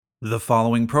The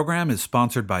following program is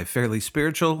sponsored by Fairly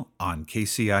Spiritual on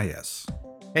KCIS.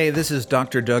 Hey, this is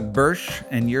Dr. Doug Birch,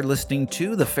 and you're listening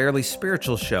to The Fairly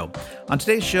Spiritual Show. On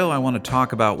today's show, I want to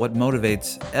talk about what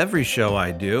motivates every show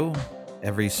I do,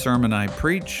 every sermon I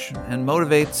preach, and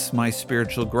motivates my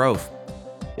spiritual growth.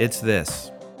 It's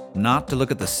this: not to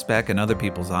look at the speck in other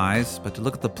people's eyes, but to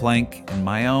look at the plank in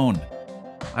my own.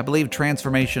 I believe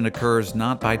transformation occurs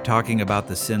not by talking about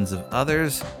the sins of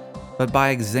others, but by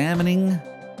examining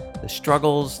the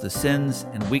struggles, the sins,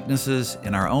 and weaknesses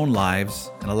in our own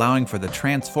lives and allowing for the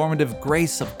transformative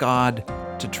grace of God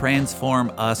to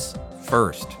transform us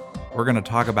first. We're going to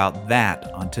talk about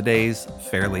that on today's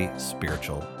Fairly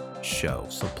Spiritual Show.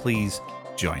 So please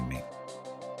join me.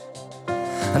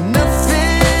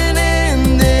 Nothing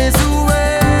in this world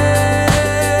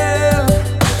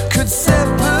could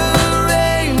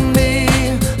separate me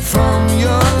from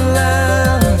your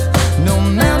love. No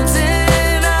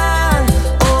mountain high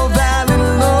or valley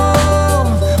low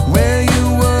where you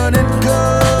wouldn't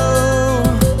go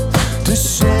to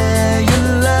share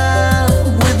your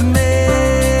love with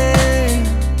me.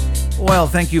 Well,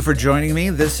 thank you for joining me.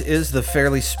 This is the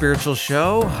Fairly Spiritual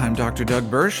Show. I'm Dr. Doug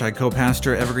Birch. I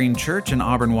co-pastor Evergreen Church in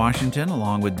Auburn, Washington,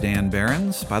 along with Dan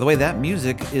Behrens. By the way, that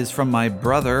music is from my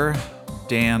brother,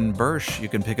 Dan Birch. You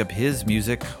can pick up his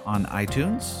music on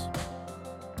iTunes.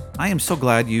 I am so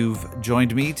glad you've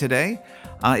joined me today.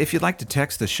 If you'd like to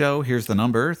text the show, here's the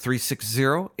number,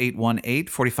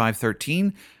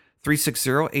 360-818-4513,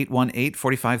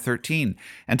 360-818-4513.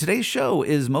 And today's show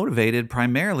is motivated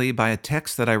primarily by a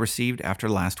text that I received after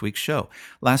last week's show.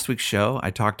 Last week's show, I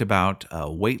talked about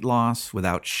weight loss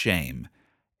without shame.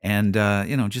 And,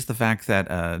 just the fact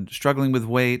that struggling with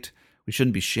weight, we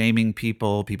shouldn't be shaming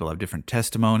people. People have different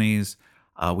testimonies.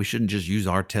 We shouldn't just use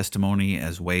our testimony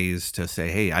as ways to say,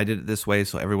 hey, I did it this way,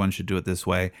 so everyone should do it this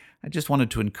way. I just wanted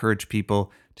to encourage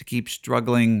people to keep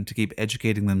struggling, to keep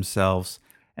educating themselves,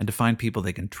 and to find people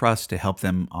they can trust to help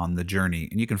them on the journey.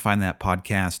 And you can find that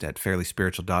podcast at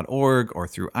fairlyspiritual.org or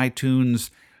through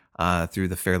iTunes, through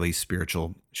the Fairly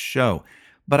Spiritual Show.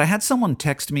 But I had someone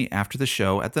text me after the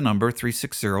show at the number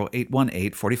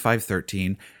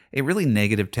 360-818-4513, a really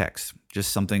negative text,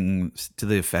 just something to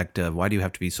the effect of, why do you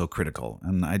have to be so critical?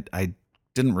 And I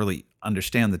didn't really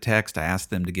understand the text. I asked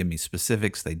them to give me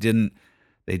specifics. They didn't.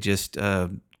 They just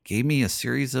gave me a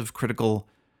series of critical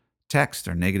text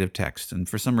or negative text. And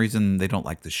for some reason, they don't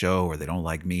like the show or they don't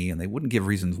like me, and they wouldn't give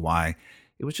reasons why.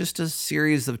 It was just a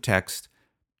series of text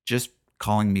just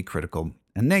calling me critical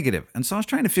and negative. And so I was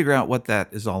trying to figure out what that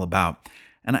is all about.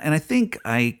 And I think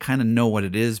I kind of know what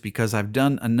it is because I've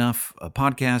done enough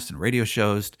podcasts and radio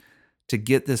shows to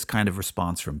get this kind of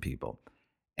response from people.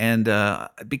 And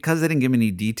because they didn't give me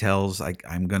any details,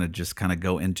 I'm going to just kind of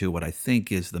go into what I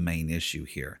think is the main issue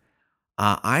here.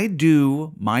 I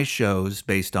do my shows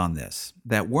based on this,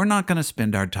 that we're not going to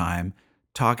spend our time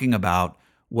talking about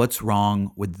what's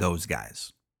wrong with those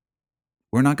guys.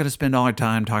 We're not going to spend all our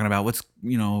time talking about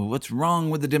what's wrong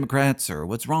with the Democrats or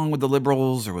what's wrong with the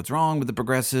liberals or what's wrong with the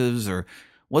progressives or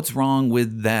what's wrong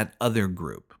with that other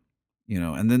group,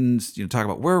 and then talk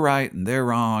about we're right and they're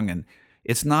wrong. And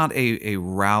it's not a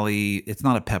rally. It's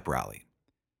not a pep rally.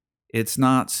 It's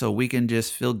not so we can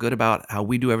just feel good about how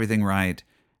we do everything right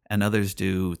and others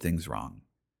do things wrong.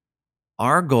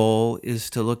 Our goal is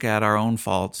to look at our own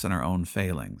faults and our own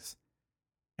failings.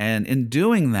 And in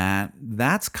doing that,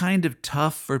 that's kind of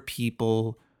tough for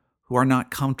people who are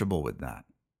not comfortable with that.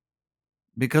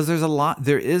 Because there is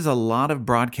a lot of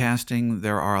broadcasting,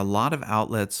 there are a lot of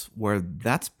outlets where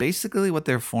that's basically what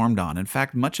they're formed on. In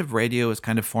fact, much of radio is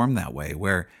kind of formed that way,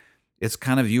 where it's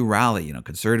kind of you rally,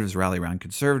 conservatives rally around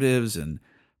conservatives and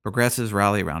progressives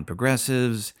rally around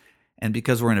progressives. And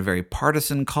because we're in a very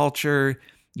partisan culture,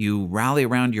 you rally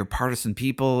around your partisan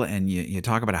people and you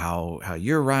talk about how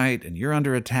you're right and you're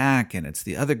under attack and it's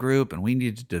the other group and we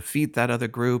need to defeat that other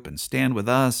group and stand with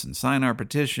us and sign our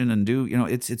petition and do,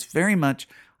 it's very much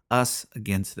us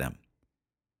against them.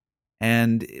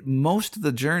 And most of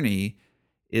the journey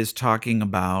is talking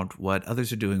about what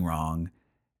others are doing wrong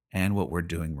and what we're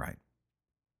doing right.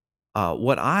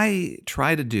 What I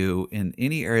try to do in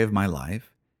any area of my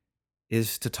life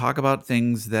is to talk about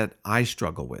things that I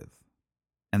struggle with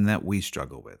and that we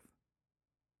struggle with.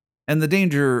 And the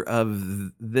danger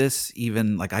of this,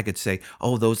 even like I could say,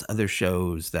 oh, those other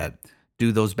shows that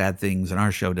do those bad things and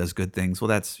our show does good things. Well,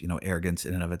 that's, arrogance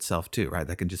in and of itself too, right?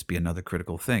 That can just be another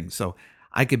critical thing. So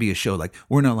I could be a show like,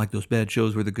 we're not like those bad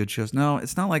shows, we're the good shows. No,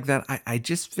 it's not like that. I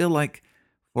just feel like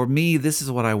for me, this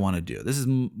is what I want to do. This is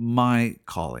my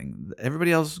calling.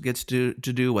 Everybody else gets to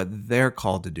do what they're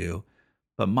called to do.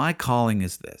 But my calling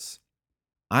is this.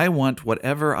 I want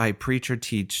whatever I preach or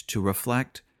teach to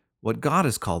reflect what God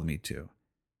has called me to.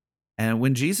 And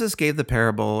when Jesus gave the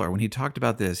parable, or when he talked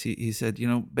about this, he said,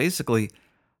 basically,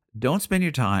 don't spend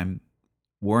your time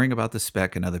worrying about the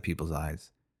speck in other people's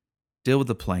eyes. Deal with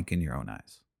the plank in your own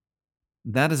eyes.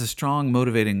 That is a strong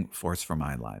motivating force for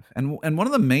my life. And one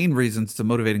of the main reasons it's a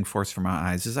motivating force for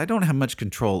my eyes is I don't have much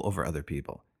control over other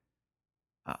people.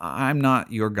 I'm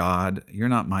not your God. You're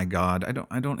not my God.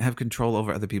 I don't have control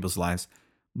over other people's lives.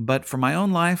 But for my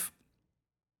own life,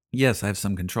 yes, I have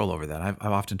some control over that. I've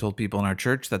often told people in our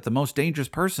church that the most dangerous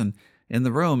person in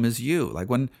the room is you. Like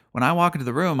when I walk into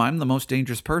the room, I'm the most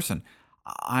dangerous person.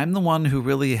 I'm the one who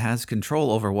really has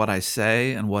control over what I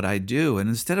say and what I do. And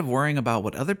instead of worrying about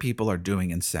what other people are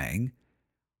doing and saying,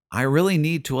 I really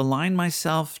need to align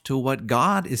myself to what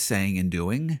God is saying and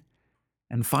doing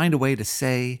and find a way to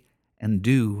say and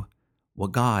do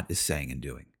what God is saying and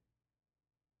doing.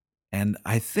 And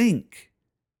I think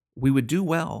we would do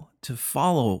well to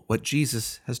follow what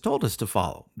Jesus has told us to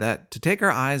follow, that to take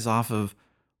our eyes off of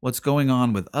what's going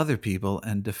on with other people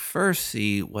and to first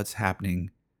see what's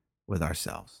happening with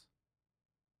ourselves,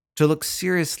 to look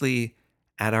seriously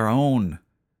at our own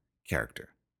character.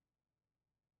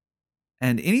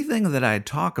 And anything that I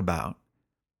talk about,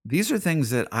 these are things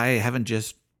that I haven't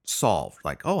just solved,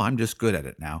 like, oh, I'm just good at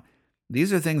it now.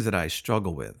 These are things that I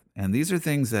struggle with. And these are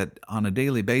things that on a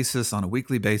daily basis, on a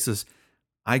weekly basis,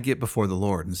 I get before the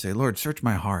Lord and say, Lord, search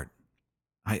my heart.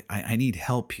 I need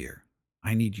help here.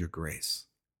 I need your grace.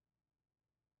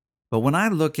 But when I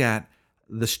look at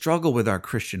the struggle with our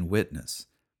Christian witness,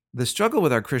 the struggle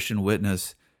with our Christian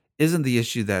witness isn't the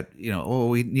issue that,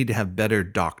 we need to have better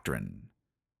doctrine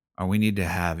or we need to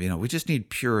have, we just need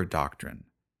pure doctrine.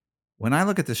 When I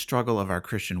look at the struggle of our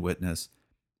Christian witness,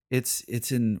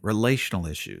 it's in relational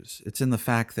issues. It's in the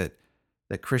fact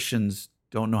that Christians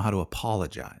don't know how to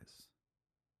apologize.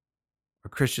 Or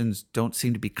Christians don't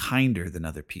seem to be kinder than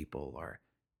other people or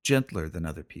gentler than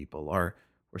other people, or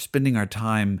we're spending our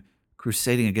time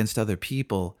crusading against other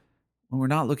people when we're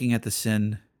not looking at the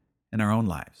sin in our own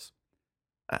lives.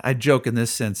 I joke in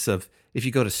this sense of if you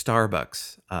go to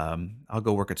Starbucks, I'll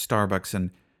go work at Starbucks,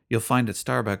 and you'll find at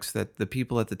Starbucks that the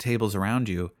people at the tables around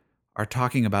you are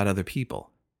talking about other people.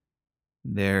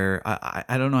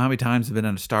 I don't know how many times I've been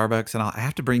in a Starbucks, and I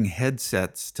have to bring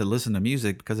headsets to listen to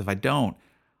music because if I don't,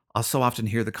 I'll so often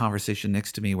hear the conversation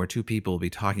next to me where two people will be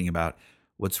talking about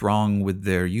what's wrong with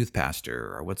their youth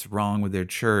pastor or what's wrong with their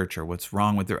church or what's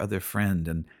wrong with their other friend.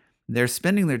 And they're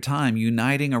spending their time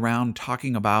uniting around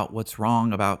talking about what's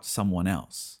wrong about someone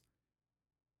else.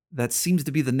 That seems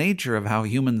to be the nature of how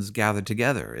humans gather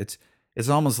together. It's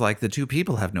almost like the two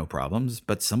people have no problems,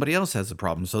 but somebody else has a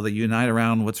problem. So they unite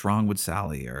around what's wrong with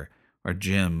Sally or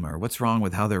Jim, or what's wrong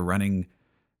with how they're running,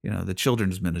 the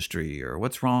children's ministry, or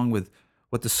what's wrong with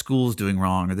what the school's doing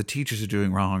wrong, or the teachers are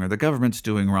doing wrong, or the government's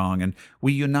doing wrong, and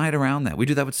we unite around that. We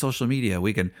do that with social media.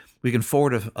 We can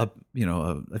forward a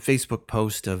Facebook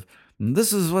post of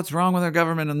this is what's wrong with our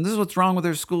government, and this is what's wrong with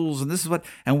our schools, and this is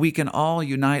and we can all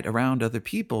unite around other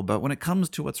people. But when it comes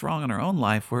to what's wrong in our own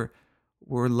life,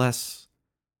 we're less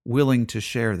willing to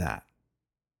share that.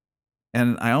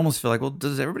 And I almost feel like, well,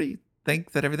 does everybody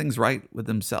think that everything's right with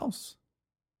themselves?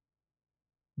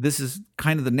 This is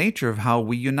kind of the nature of how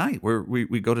we unite.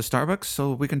 We go to Starbucks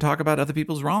so we can talk about other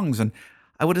people's wrongs. And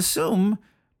I would assume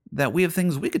that we have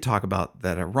things we could talk about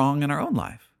that are wrong in our own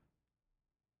life.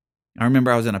 I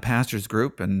remember I was in a pastor's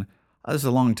group, and this was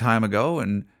a long time ago,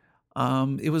 and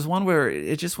it was one where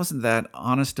it just wasn't that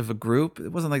honest of a group. It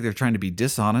wasn't like they're trying to be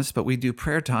dishonest, but we do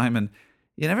prayer time, and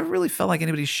you never really felt like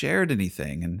anybody shared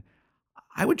anything. And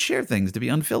I would share things to be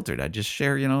unfiltered. I'd just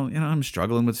share, I'm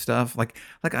struggling with stuff. Like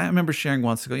I remember sharing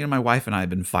once ago, my wife and I have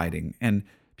been fighting, and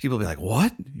people would be like,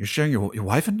 what? You're sharing your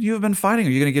wife and you have been fighting? Are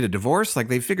you going to get a divorce? Like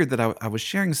they figured that I was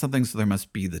sharing something, so there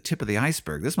must be the tip of the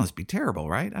iceberg. This must be terrible,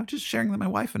 right? I'm just sharing that my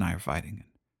wife and I are fighting.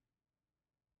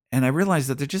 And I realized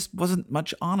that there just wasn't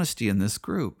much honesty in this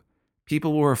group.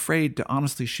 People were afraid to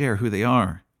honestly share who they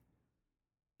are.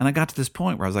 And I got to this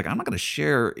point where I was like, I'm not going to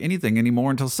share anything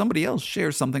anymore until somebody else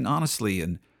shares something honestly.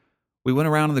 And we went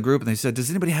around in the group and they said,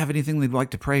 does anybody have anything they'd like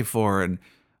to pray for? And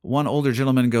one older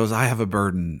gentleman goes, I have a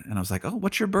burden. And I was like, oh,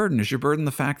 what's your burden? Is your burden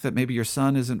the fact that maybe your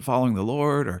son isn't following the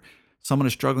Lord, or someone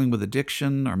is struggling with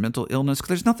addiction or mental illness? 'Cause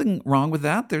there's nothing wrong with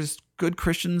that. There's good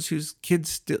Christians whose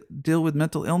kids deal with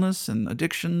mental illness and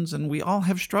addictions, and we all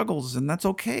have struggles, and that's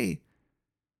okay.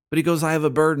 But he goes, I have a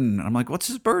burden. And I'm like, what's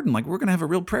his burden? Like, we're going to have a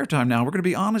real prayer time now. We're going to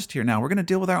be honest here now. We're going to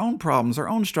deal with our own problems, our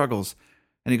own struggles.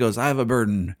 And he goes, I have a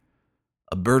burden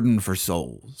for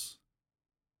souls.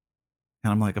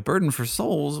 And I'm like, a burden for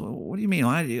souls? What do you mean?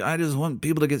 I just want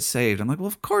people to get saved. I'm like, well,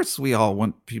 of course we all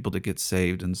want people to get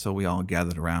saved. And so we all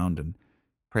gathered around and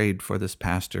prayed for this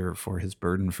pastor for his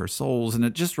burden for souls. And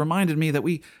it just reminded me that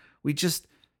we just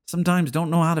sometimes don't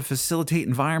know how to facilitate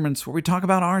environments where we talk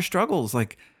about our struggles,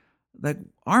 like that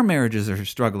our marriages are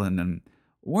struggling and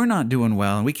we're not doing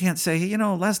well. And we can't say, hey,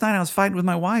 last night I was fighting with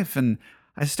my wife and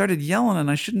I started yelling and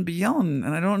I shouldn't be yelling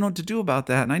and I don't know what to do about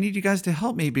that. And I need you guys to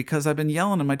help me because I've been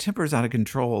yelling and my temper's out of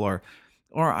control,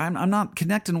 or I'm not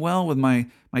connecting well with my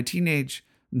teenage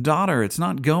daughter. It's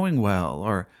not going well,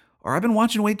 or I've been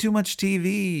watching way too much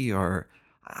TV, or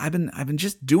I've been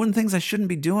just doing things I shouldn't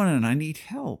be doing and I need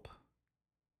help.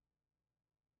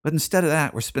 But instead of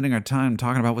that, we're spending our time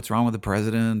talking about what's wrong with the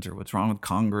president or what's wrong with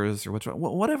Congress or what's wrong,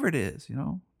 whatever it is,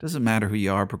 Doesn't matter who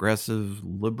you are, progressive,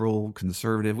 liberal,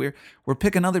 conservative. We're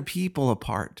picking other people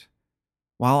apart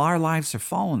while our lives are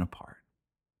falling apart.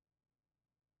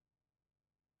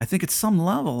 I think at some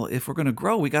level, if we're going to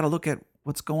grow, we got to look at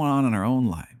what's going on in our own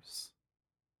lives.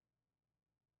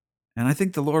 And I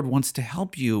think the Lord wants to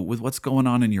help you with what's going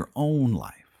on in your own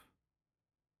life.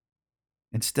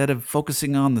 Instead of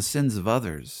focusing on the sins of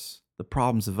others, the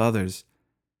problems of others,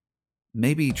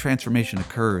 maybe transformation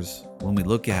occurs when we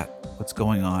look at what's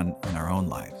going on in our own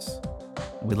lives.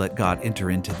 We let God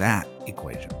enter into that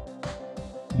equation.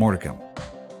 More to come.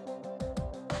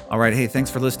 All right, hey,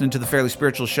 thanks for listening to the Fairly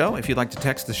Spiritual Show. If you'd like to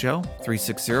text the show,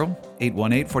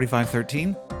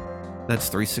 360-818-4513.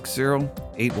 That's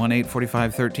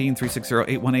 360-818-4513,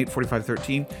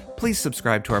 360-818-4513. Please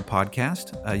subscribe to our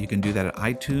podcast. You can do that at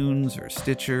iTunes or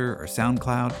Stitcher or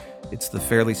SoundCloud. It's the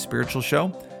Fairly Spiritual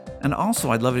Show. And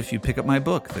also, I'd love it if you pick up my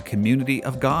book, The Community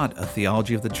of God, A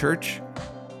Theology of the Church,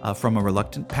 from a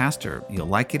Reluctant Pastor. You'll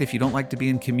like it if you don't like to be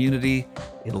in community.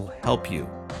 It'll help you.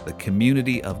 The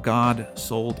Community of God,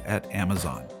 sold at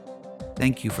Amazon.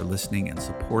 Thank you for listening and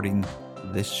supporting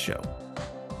this show.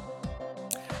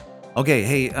 Okay,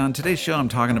 hey, on today's show, I'm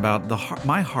talking about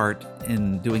my heart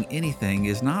in doing anything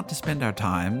is not to spend our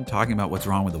time talking about what's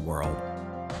wrong with the world,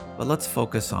 but let's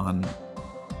focus on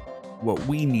what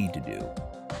we need to do.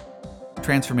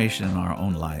 Transformation in our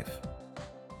own life.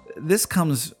 This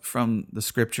comes from the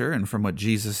scripture and from what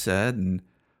Jesus said,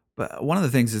 but one of the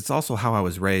things, it's also how I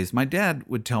was raised. My dad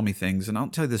would tell me things, and I'll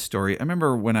tell you this story. I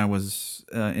remember when I was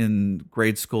in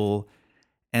grade school,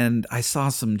 and I saw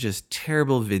some just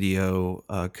terrible video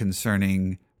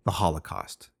concerning the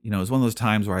Holocaust. It was one of those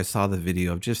times where I saw the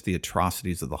video of just the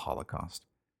atrocities of the Holocaust.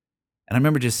 And I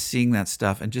remember just seeing that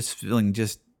stuff and just feeling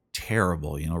just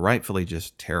terrible, rightfully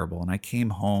just terrible. And I came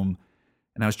home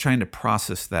and I was trying to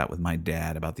process that with my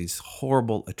dad about these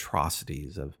horrible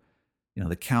atrocities of,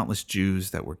 the countless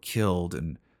Jews that were killed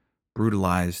and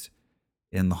brutalized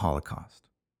in the Holocaust.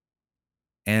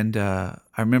 And I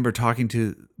remember talking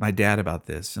to my dad about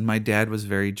this, and my dad was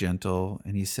very gentle,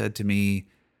 and he said to me,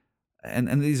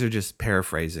 and these are just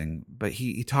paraphrasing, but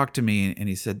he talked to me and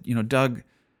he said, Doug,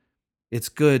 it's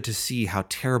good to see how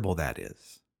terrible that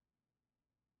is.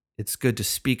 It's good to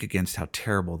speak against how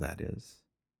terrible that is.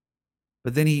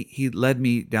 But then he led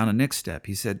me down a next step.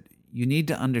 He said, you need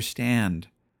to understand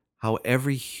how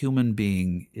every human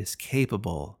being is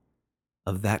capable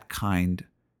of that kind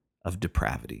of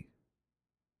depravity.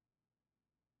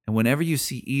 And whenever you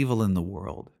see evil in the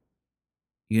world,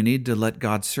 you need to let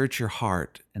God search your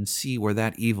heart and see where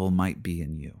that evil might be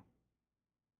in you,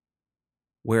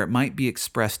 where it might be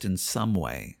expressed in some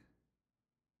way.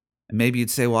 And maybe you'd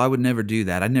say, well, I would never do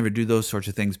that. I'd never do those sorts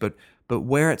of things. But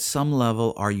where at some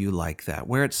level are you like that?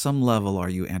 Where at some level are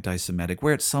you anti-Semitic?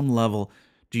 Where at some level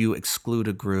do you exclude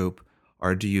a group,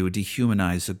 or do you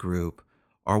dehumanize a group?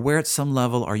 Or where at some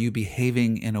level are you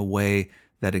behaving in a way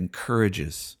that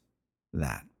encourages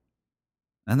that?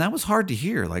 And that was hard to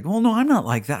hear. Like, well, no, I'm not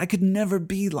like that. I could never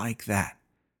be like that.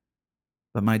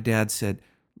 But my dad said,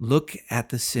 look at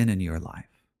the sin in your life.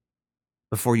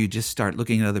 Before you just start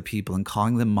looking at other people and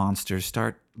calling them monsters,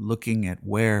 start looking at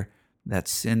where that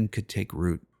sin could take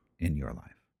root in your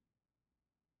life.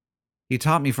 He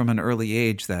taught me from an early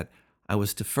age that I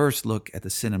was to first look at the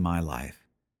sin in my life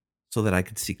so that I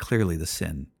could see clearly the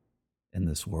sin in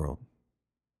this world.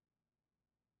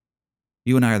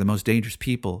 You and I are the most dangerous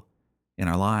people in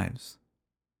our lives.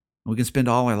 We can spend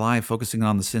all our life focusing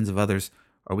on the sins of others,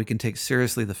 or we can take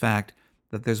seriously the fact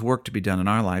that there's work to be done in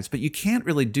our lives. But you can't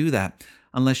really do that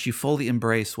unless you fully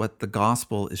embrace what the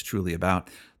gospel is truly about.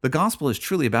 The gospel is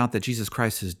truly about that Jesus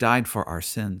Christ has died for our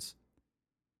sins.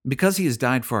 Because he has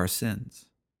died for our sins,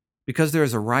 because there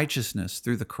is a righteousness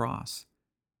through the cross,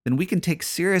 then we can take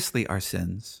seriously our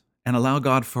sins and allow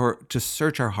God to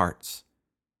search our hearts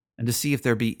and to see if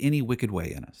there be any wicked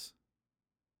way in us.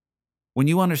 When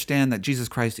you understand that Jesus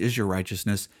Christ is your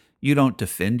righteousness, you don't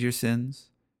defend your sins.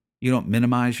 You don't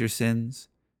minimize your sins.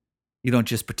 You don't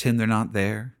just pretend they're not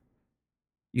there.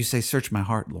 You say, search my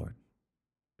heart, Lord.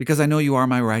 Because I know you are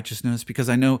my righteousness, because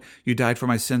I know you died for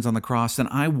my sins on the cross, and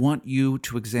I want you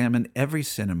to examine every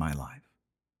sin in my life.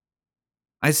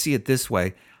 I see it this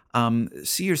way.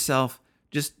 See yourself,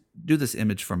 just do this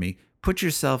image for me. Put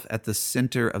yourself at the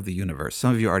center of the universe.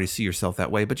 Some of you already see yourself that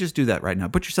way, but just do that right now.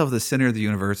 Put yourself at the center of the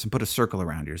universe and put a circle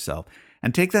around yourself.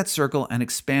 And take that circle and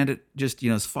expand it just,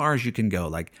 as far as you can go,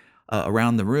 like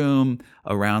around the room,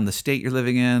 around the state you're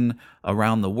living in,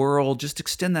 around the world. Just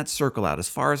extend that circle out as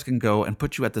far as it can go and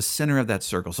put you at the center of that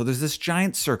circle. So there's this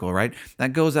giant circle, right?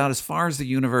 That goes out as far as the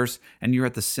universe, and you're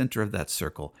at the center of that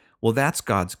circle. Well, that's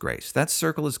God's grace. That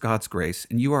circle is God's grace,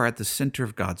 and you are at the center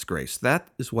of God's grace. That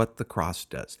is what the cross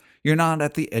does. You're not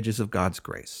at the edges of God's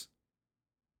grace.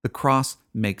 The cross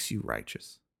makes you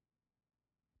righteous.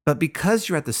 But because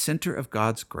you're at the center of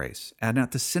God's grace and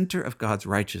at the center of God's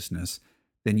righteousness,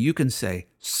 then you can say,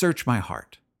 search my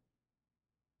heart.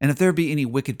 And if there be any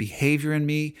wicked behavior in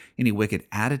me, any wicked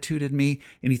attitude in me,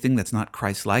 anything that's not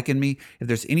Christ-like in me, if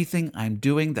there's anything I'm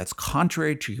doing that's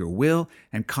contrary to your will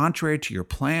and contrary to your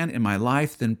plan in my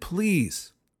life, then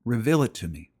please reveal it to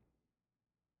me.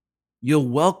 You'll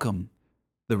welcome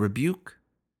the rebuke.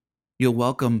 You'll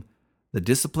welcome the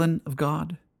discipline of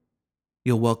God.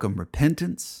 You'll welcome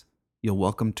repentance. You'll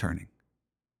welcome turning.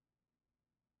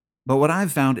 But what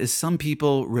I've found is some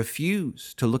people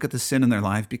refuse to look at the sin in their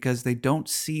life because they don't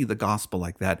see the gospel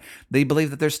like that. They believe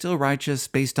that they're still righteous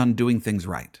based on doing things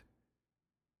right.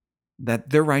 That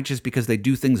they're righteous because they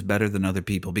do things better than other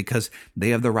people, because they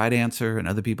have the right answer and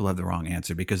other people have the wrong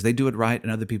answer, because they do it right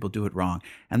and other people do it wrong.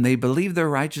 And they believe their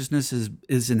righteousness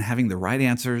is in having the right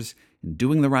answers, in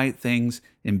doing the right things,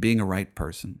 in being a right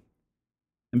person.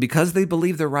 And because they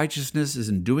believe their righteousness is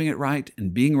in doing it right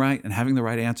and being right and having the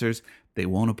right answers, they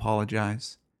won't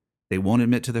apologize. They won't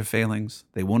admit to their failings.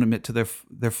 They won't admit to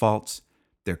their faults.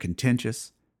 They're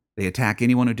contentious. They attack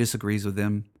anyone who disagrees with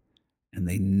them, and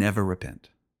they never repent.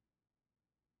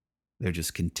 They're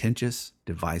just contentious,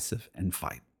 divisive, and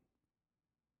fight.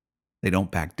 They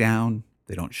don't back down.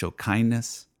 They don't show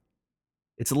kindness.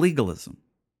 It's legalism.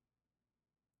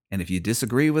 And if you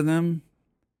disagree with them,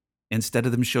 instead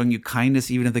of them showing you kindness,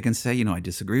 even if they can say, I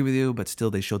disagree with you, but still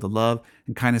they show the love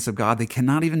and kindness of God, they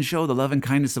cannot even show the love and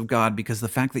kindness of God because the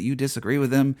fact that you disagree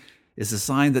with them is a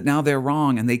sign that now they're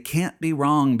wrong, and they can't be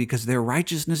wrong because their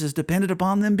righteousness is dependent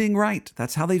upon them being right.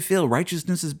 That's how they feel.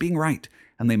 Righteousness is being right,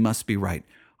 and they must be right.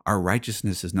 Our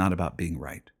righteousness is not about being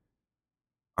right.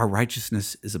 Our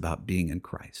righteousness is about being in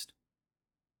Christ.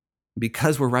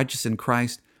 Because we're righteous in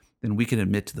Christ, then we can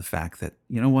admit to the fact that,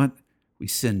 we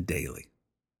sin daily.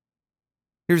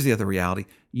 Here's the other reality.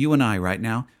 You and I right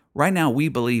now, we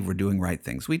believe we're doing right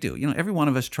things. We do. Every one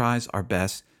of us tries our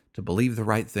best to believe the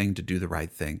right thing, to do the right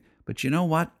thing. But you know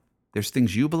what? There's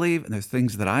things you believe and there's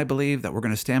things that I believe that we're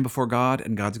going to stand before God,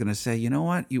 and God's going to say, you know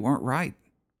what? You weren't right.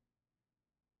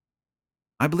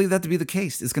 I believe that to be the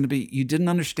case. It's going to be, you didn't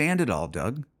understand it all,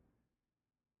 Doug.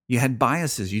 You had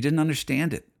biases. You didn't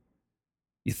understand it.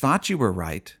 You thought you were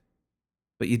right,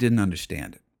 but you didn't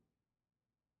understand it.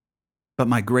 But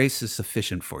my grace is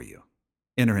sufficient for you.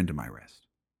 Enter into my rest.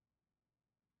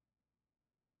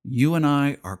 You and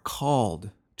I are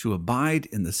called to abide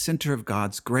in the center of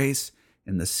God's grace,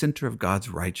 in the center of God's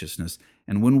righteousness.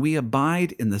 And when we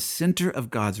abide in the center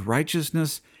of God's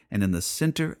righteousness and in the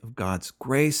center of God's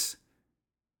grace,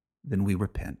 then we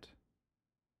repent.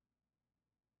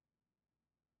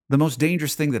 The most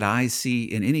dangerous thing that I see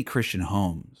in any Christian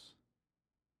homes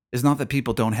is not that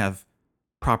people don't have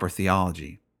proper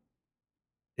theology,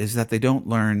 is that they don't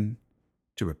learn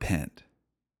to repent.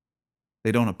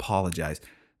 They don't apologize.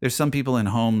 There's some people in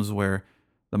homes where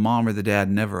the mom or the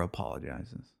dad never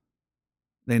apologizes.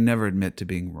 They never admit to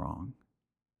being wrong.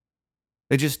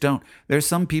 They just don't. There's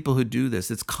some people who do this.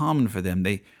 It's common for them.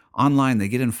 They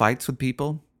get in fights with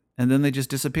people, and then they just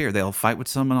disappear. They'll fight with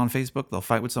someone on Facebook, they'll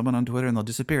fight with someone on Twitter, and they'll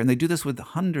disappear. And they do this with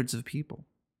hundreds of people.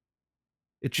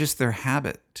 It's just their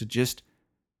habit to just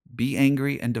be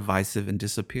angry and divisive and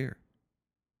disappear.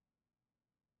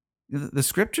 The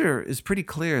scripture is pretty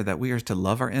clear that we are to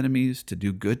love our enemies, to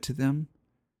do good to them,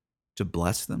 to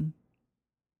bless them.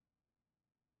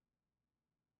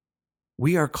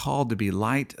 We are called to be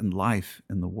light and life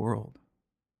in the world.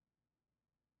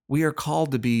 We are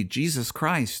called to be Jesus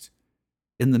Christ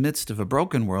in the midst of a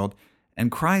broken world,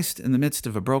 and Christ in the midst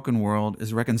of a broken world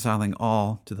is reconciling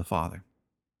all to the Father.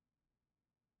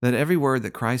 That every word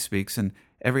that Christ speaks and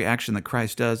every action that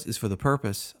Christ does is for the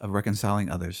purpose of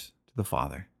reconciling others to the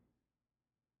Father,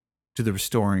 to the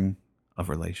restoring of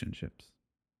relationships.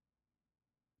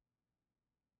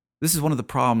 This is one of the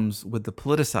problems with the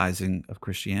politicizing of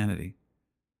Christianity,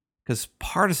 because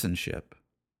partisanship,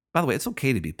 by the way, it's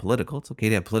okay to be political. It's okay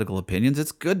to have political opinions.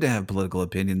 It's good to have political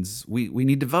opinions. We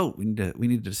need to vote. We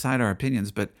need to decide our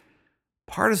opinions. But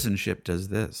partisanship does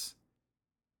this.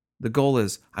 The goal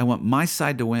is, I want my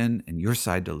side to win and your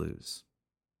side to lose.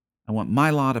 I want my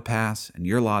law to pass and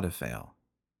your law to fail.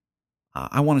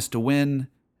 I want us to win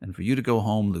and for you to go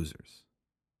home losers.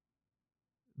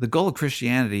 The goal of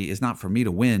Christianity is not for me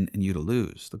to win and you to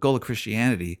lose. The goal of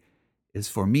Christianity is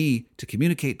for me to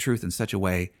communicate truth in such a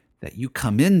way that you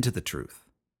come into the truth,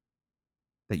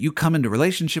 that you come into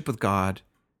relationship with God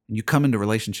and you come into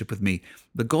relationship with me.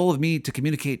 The goal of me to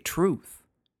communicate truth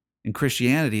in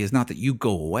Christianity is not that you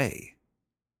go away,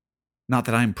 not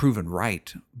that I'm proven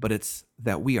right, but it's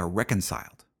that we are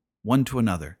reconciled one to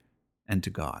another and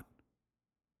to God.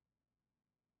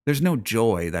 There's no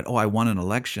joy that, I won an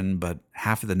election, but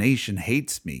half of the nation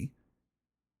hates me.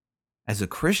 As a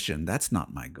Christian, that's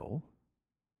not my goal.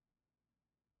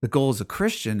 The goal as a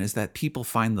Christian is that people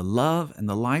find the love and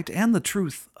the light and the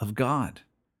truth of God,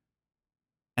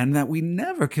 and that we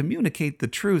never communicate the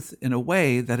truth in a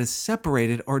way that is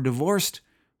separated or divorced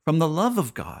from the love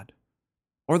of God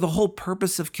or the whole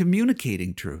purpose of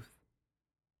communicating truth,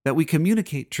 that we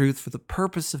communicate truth for the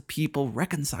purpose of people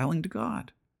reconciling to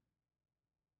God.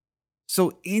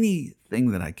 So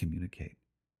anything that I communicate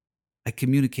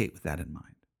with that in mind.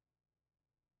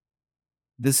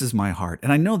 This is my heart.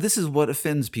 And I know this is what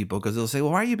offends people, because they'll say,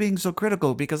 well, why are you being so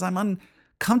critical? Because I'm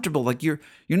uncomfortable. Like you're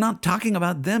not talking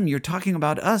about them. You're talking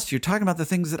about us. You're talking about the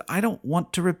things that I don't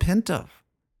want to repent of.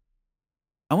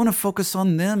 I want to focus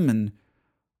on them. And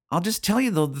I'll just tell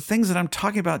you, though, the things that I'm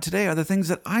talking about today are the things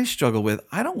that I struggle with.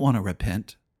 I don't want to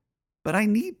repent, but I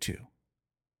need to.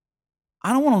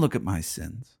 I don't want to look at my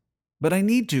sins, but I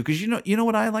need to, because you know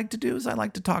what I like to do is I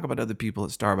like to talk about other people at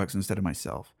Starbucks instead of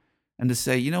myself. And to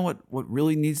say, you know what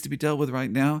really needs to be dealt with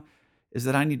right now is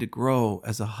that I need to grow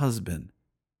as a husband.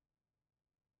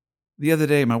 The other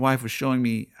day, my wife was showing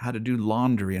me how to do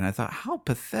laundry, and I thought, how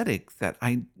pathetic that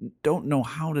I don't know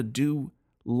how to do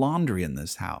laundry in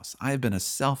this house. I have been a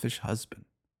selfish husband.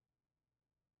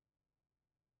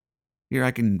 Here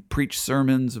I can preach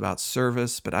sermons about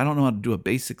service, but I don't know how to do a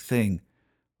basic thing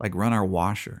like run our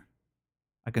washer.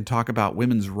 I can talk about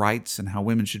women's rights and how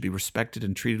women should be respected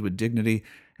and treated with dignity,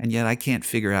 and yet I can't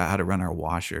figure out how to run our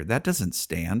washer. That doesn't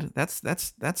stand. That's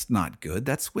not good.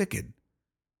 That's wicked.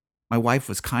 My wife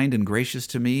was kind and gracious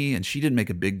to me, and she didn't make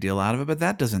a big deal out of it, but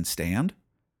that doesn't stand.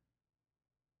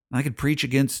 I could preach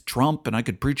against Trump, and I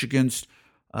could preach against,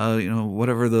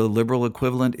 whatever the liberal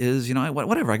equivalent is,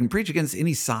 whatever. I can preach against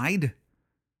any side.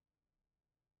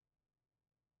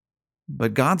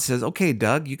 But God says, okay,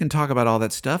 Doug, you can talk about all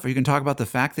that stuff, or you can talk about the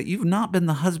fact that you've not been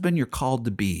the husband you're called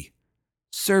to be.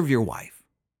 Serve your wife.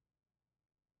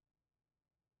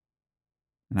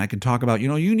 And I can talk about,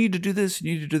 you need to do this,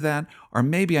 you need to do that, or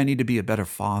maybe I need to be a better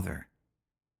father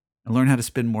and learn how to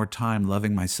spend more time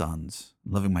loving my sons,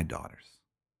 loving my daughters.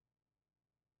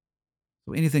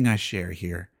 So anything I share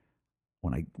here,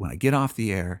 when I get off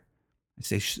the air, I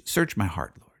say, search my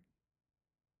heart, Lord.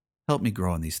 Help me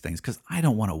grow in these things, because I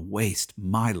don't want to waste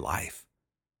my life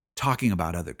talking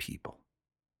about other people.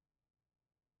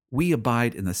 We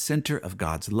abide in the center of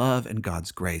God's love and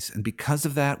God's grace, and because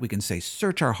of that, we can say,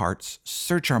 search our hearts,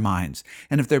 search our minds,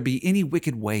 and if there be any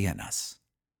wicked way in us,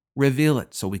 reveal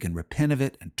it so we can repent of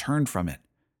it and turn from it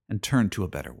and turn to a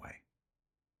better way.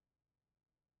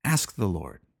 Ask the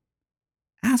Lord.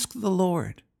 Ask the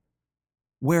Lord,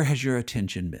 where has your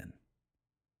attention been?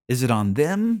 Is it on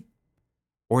them?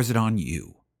 Or is it on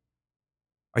you?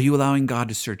 Are you allowing God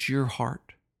to search your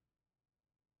heart?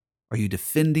 Are you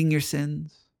defending your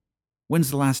sins? When's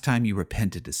the last time you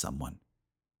repented to someone?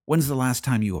 When's the last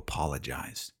time you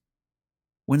apologized?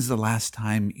 When's the last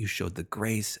time you showed the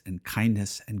grace and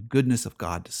kindness and goodness of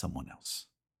God to someone else?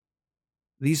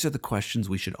 These are the questions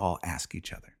we should all ask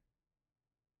each other.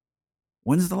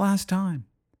 When's the last time?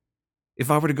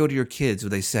 If I were to go to your kids,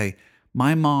 would they say,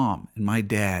 my mom and my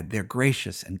dad, they're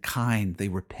gracious and kind. They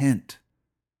repent.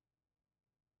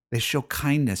 They show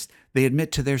kindness. They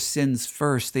admit to their sins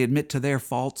first. They admit to their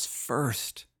faults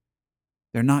first.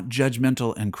 They're not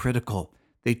judgmental and critical.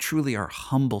 They truly are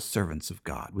humble servants of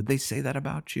God. Would they say that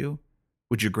about you?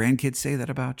 Would your grandkids say that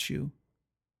about you?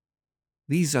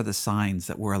 These are the signs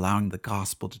that we're allowing the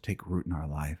gospel to take root in our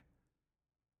life.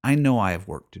 I know I have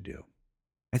work to do.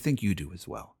 I think you do as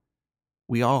well.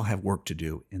 We all have work to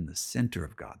do in the center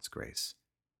of God's grace,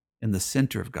 in the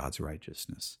center of God's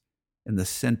righteousness, in the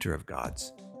center of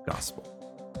God's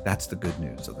gospel. That's the good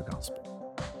news of the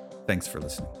gospel. Thanks for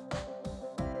listening.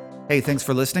 Hey, thanks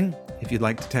for listening. If you'd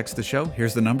like to text the show,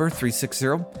 here's the number,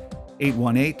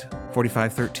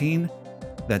 360-818-4513.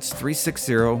 That's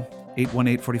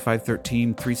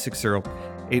 360-818-4513,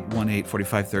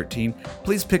 360-818-4513.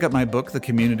 Please pick up my book, The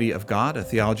Community of God, A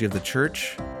Theology of the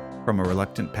Church from a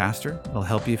Reluctant Pastor. It'll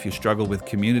help you if you struggle with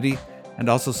community. And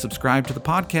also subscribe to the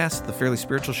podcast, The Fairly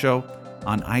Spiritual Show,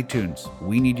 on iTunes.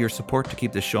 We need your support to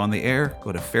keep this show on the air.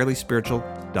 Go to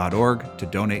fairlyspiritual.org to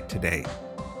donate today.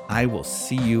 I will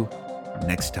see you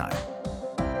next time.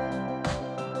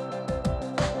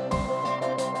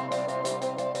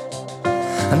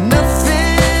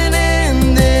 Nothing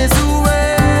in this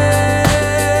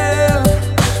world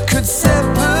could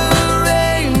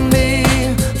separate me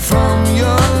from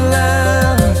your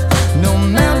love. No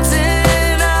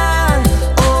mountain high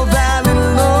or valley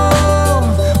low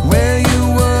where you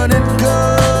wouldn't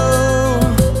go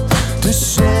to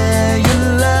share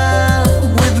your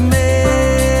love with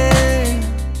me.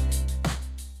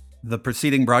 The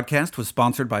preceding broadcast was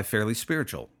sponsored by Fairly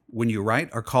Spiritual. When you write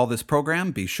or call this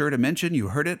program, be sure to mention you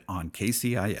heard it on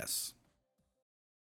KCIS.